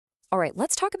All right,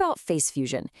 let's talk about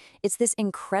FaceFusion. It's this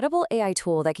incredible AI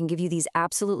tool that can give you these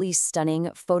absolutely stunning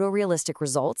photorealistic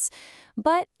results,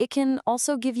 but it can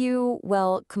also give you,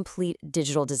 well, complete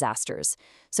digital disasters.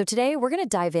 So today we're going to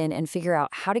dive in and figure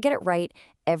out how to get it right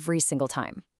every single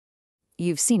time.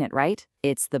 You've seen it, right?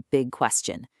 It's the big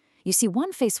question. You see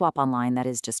one face swap online that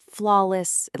is just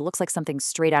flawless. It looks like something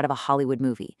straight out of a Hollywood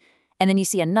movie. And then you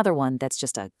see another one that's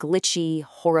just a glitchy,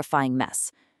 horrifying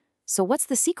mess. So what's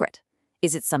the secret?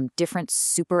 Is it some different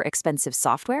super expensive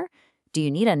software? Do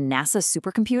you need a NASA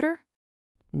supercomputer?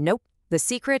 Nope. The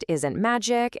secret isn't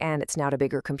magic and it's not a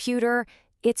bigger computer.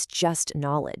 It's just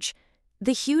knowledge.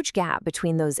 The huge gap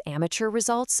between those amateur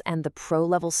results and the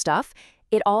pro-level stuff,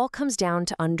 it all comes down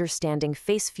to understanding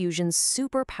FaceFusion's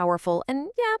super powerful and,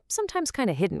 yeah, sometimes kind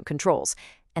of hidden controls.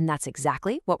 And that's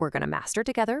exactly what we're going to master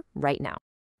together right now.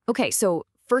 Okay, so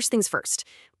first things first.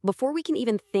 Before we can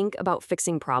even think about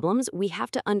fixing problems, we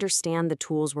have to understand the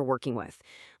tools we're working with.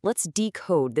 Let's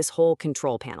decode this whole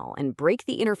control panel and break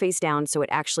the interface down so it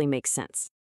actually makes sense.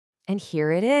 And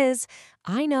here it is.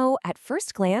 I know at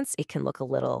first glance it can look a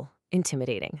little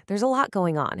intimidating. There's a lot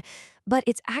going on, but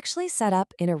it's actually set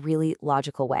up in a really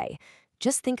logical way.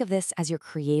 Just think of this as your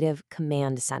creative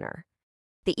command center.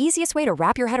 The easiest way to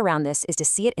wrap your head around this is to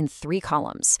see it in 3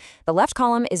 columns. The left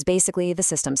column is basically the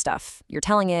system stuff. You're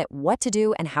telling it what to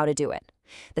do and how to do it.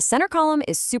 The center column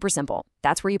is super simple.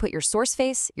 That's where you put your source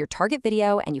face, your target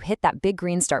video, and you hit that big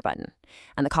green start button.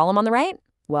 And the column on the right?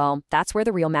 Well, that's where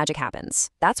the real magic happens.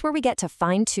 That's where we get to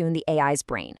fine-tune the AI's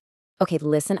brain. Okay,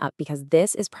 listen up because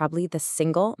this is probably the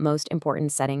single most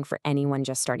important setting for anyone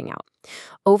just starting out.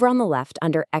 Over on the left,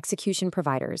 under Execution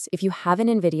Providers, if you have an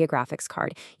NVIDIA graphics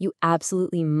card, you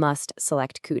absolutely must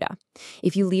select CUDA.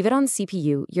 If you leave it on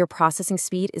CPU, your processing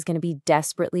speed is going to be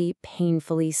desperately,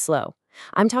 painfully slow.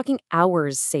 I'm talking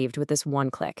hours saved with this one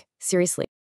click. Seriously.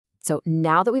 So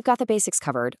now that we've got the basics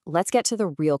covered, let's get to the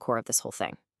real core of this whole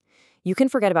thing. You can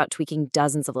forget about tweaking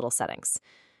dozens of little settings.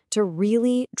 To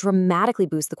really dramatically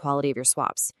boost the quality of your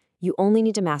swaps, you only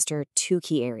need to master 2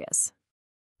 key areas.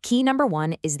 Key number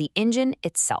 1 is the engine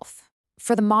itself.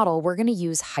 For the model, we're going to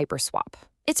use HyperSwap.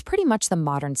 It's pretty much the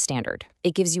modern standard.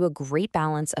 It gives you a great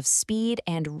balance of speed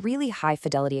and really high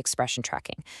fidelity expression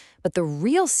tracking. But the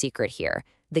real secret here,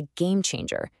 the game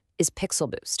changer, is Pixel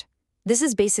Boost. This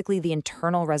is basically the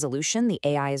internal resolution the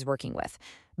AI is working with.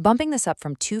 Bumping this up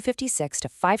from 256 to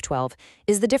 512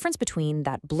 is the difference between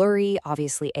that blurry,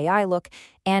 obviously AI look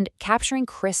and capturing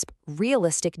crisp,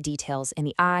 realistic details in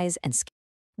the eyes and skin.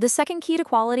 The second key to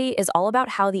quality is all about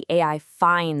how the AI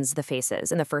finds the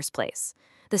faces in the first place.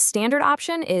 The standard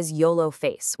option is YOLO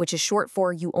face, which is short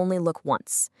for you only look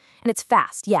once. And it's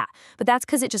fast, yeah, but that's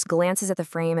because it just glances at the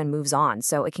frame and moves on,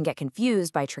 so it can get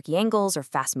confused by tricky angles or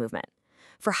fast movement.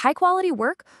 For high-quality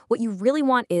work, what you really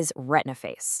want is Retina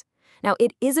face. Now,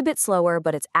 it is a bit slower,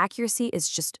 but its accuracy is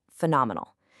just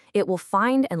phenomenal. It will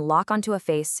find and lock onto a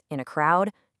face in a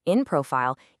crowd, in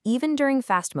profile, even during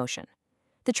fast motion.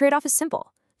 The trade-off is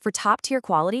simple. For top-tier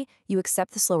quality, you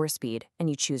accept the slower speed and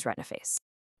you choose Retina face.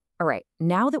 All right,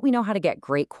 now that we know how to get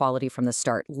great quality from the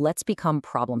start, let's become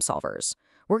problem solvers.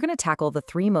 We're going to tackle the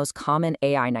 3 most common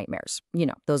AI nightmares. You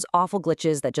know, those awful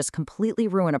glitches that just completely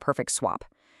ruin a perfect swap.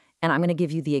 And I'm going to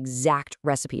give you the exact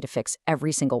recipe to fix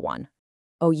every single one.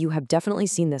 Oh, you have definitely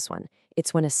seen this one.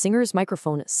 It's when a singer's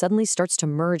microphone suddenly starts to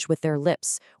merge with their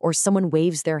lips, or someone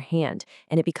waves their hand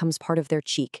and it becomes part of their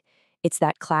cheek. It's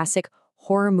that classic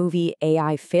horror movie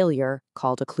AI failure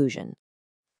called occlusion.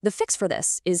 The fix for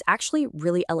this is actually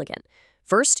really elegant.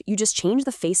 First, you just change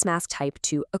the face mask type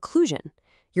to occlusion.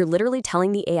 You're literally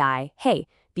telling the AI, hey,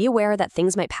 be aware that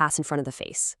things might pass in front of the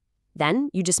face. Then,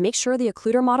 you just make sure the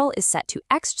occluder model is set to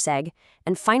XSeg,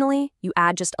 and finally, you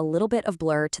add just a little bit of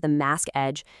blur to the mask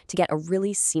edge to get a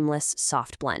really seamless,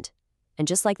 soft blend. And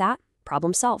just like that,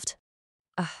 problem solved.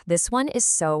 This one is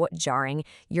so jarring.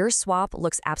 Your swap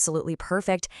looks absolutely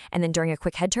perfect, and then during a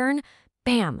quick head turn,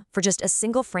 bam! For just a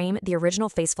single frame, the original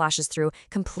face flashes through,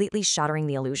 completely shattering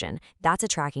the illusion. That's a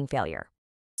tracking failure.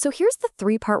 So here's the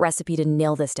 3-part recipe to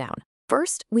nail this down.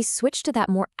 First, we switch to that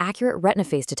more accurate retina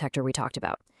face detector we talked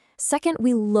about. Second,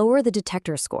 we lower the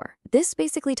detector score. This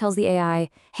basically tells the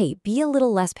AI, hey, be a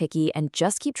little less picky and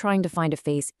just keep trying to find a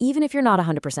face even if you're not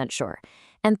 100% sure.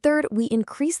 And third, we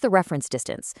increase the reference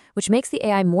distance, which makes the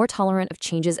AI more tolerant of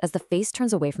changes as the face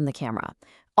turns away from the camera.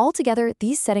 Altogether,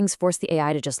 these settings force the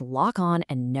AI to just lock on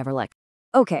and never let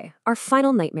go. Okay, our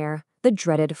final nightmare, the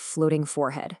dreaded floating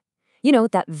forehead. You know,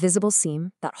 that visible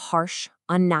seam, that harsh,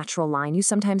 unnatural line you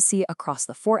sometimes see across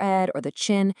the forehead or the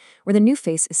chin where the new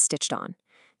face is stitched on.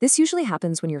 This usually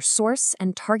happens when your source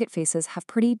and target faces have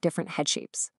pretty different head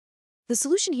shapes. The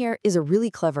solution here is a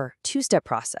really clever two-step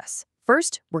process.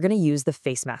 First, we're going to use the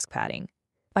face mask padding.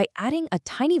 By adding a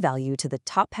tiny value to the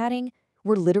top padding,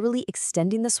 we're literally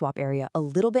extending the swap area a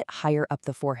little bit higher up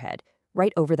the forehead,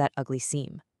 right over that ugly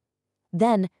seam.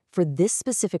 Then, for this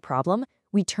specific problem,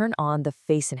 we turn on the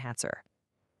face enhancer.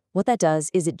 What that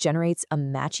does is it generates a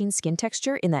matching skin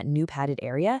texture in that new padded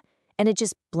area, and it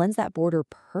just blends that border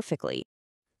perfectly.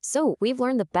 So we've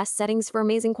learned the best settings for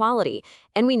amazing quality,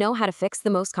 and we know how to fix the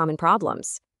most common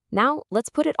problems. Now, let's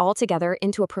put it all together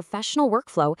into a professional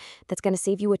workflow that's going to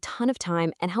save you a ton of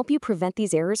time and help you prevent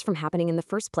these errors from happening in the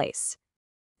first place.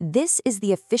 This is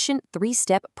the efficient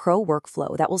 3-step pro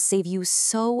workflow that will save you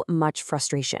so much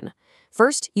frustration.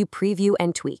 First, you preview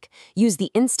and tweak. Use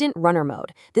the instant runner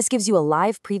mode. This gives you a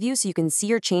live preview so you can see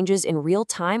your changes in real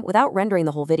time without rendering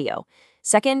the whole video.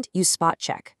 Second, you spot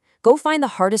check. Go find the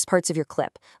hardest parts of your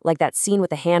clip, like that scene with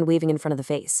the hand waving in front of the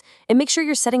face, and make sure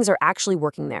your settings are actually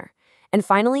working there. And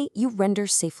finally, you render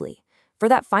safely. For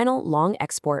that final long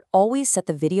export, always set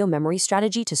the video memory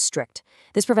strategy to strict.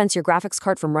 This prevents your graphics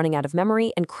card from running out of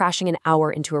memory and crashing an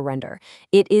hour into a render.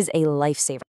 It is a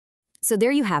lifesaver. So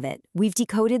there you have it. We've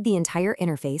decoded the entire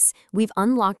interface, we've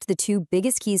unlocked the 2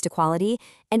 biggest keys to quality,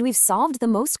 and we've solved the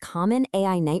most common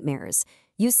AI nightmares.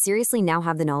 You seriously now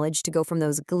have the knowledge to go from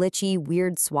those glitchy,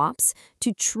 weird swaps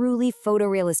to truly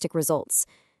photorealistic results.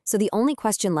 So the only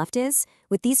question left is,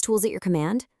 with these tools at your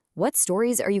command, what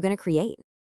stories are you going to create?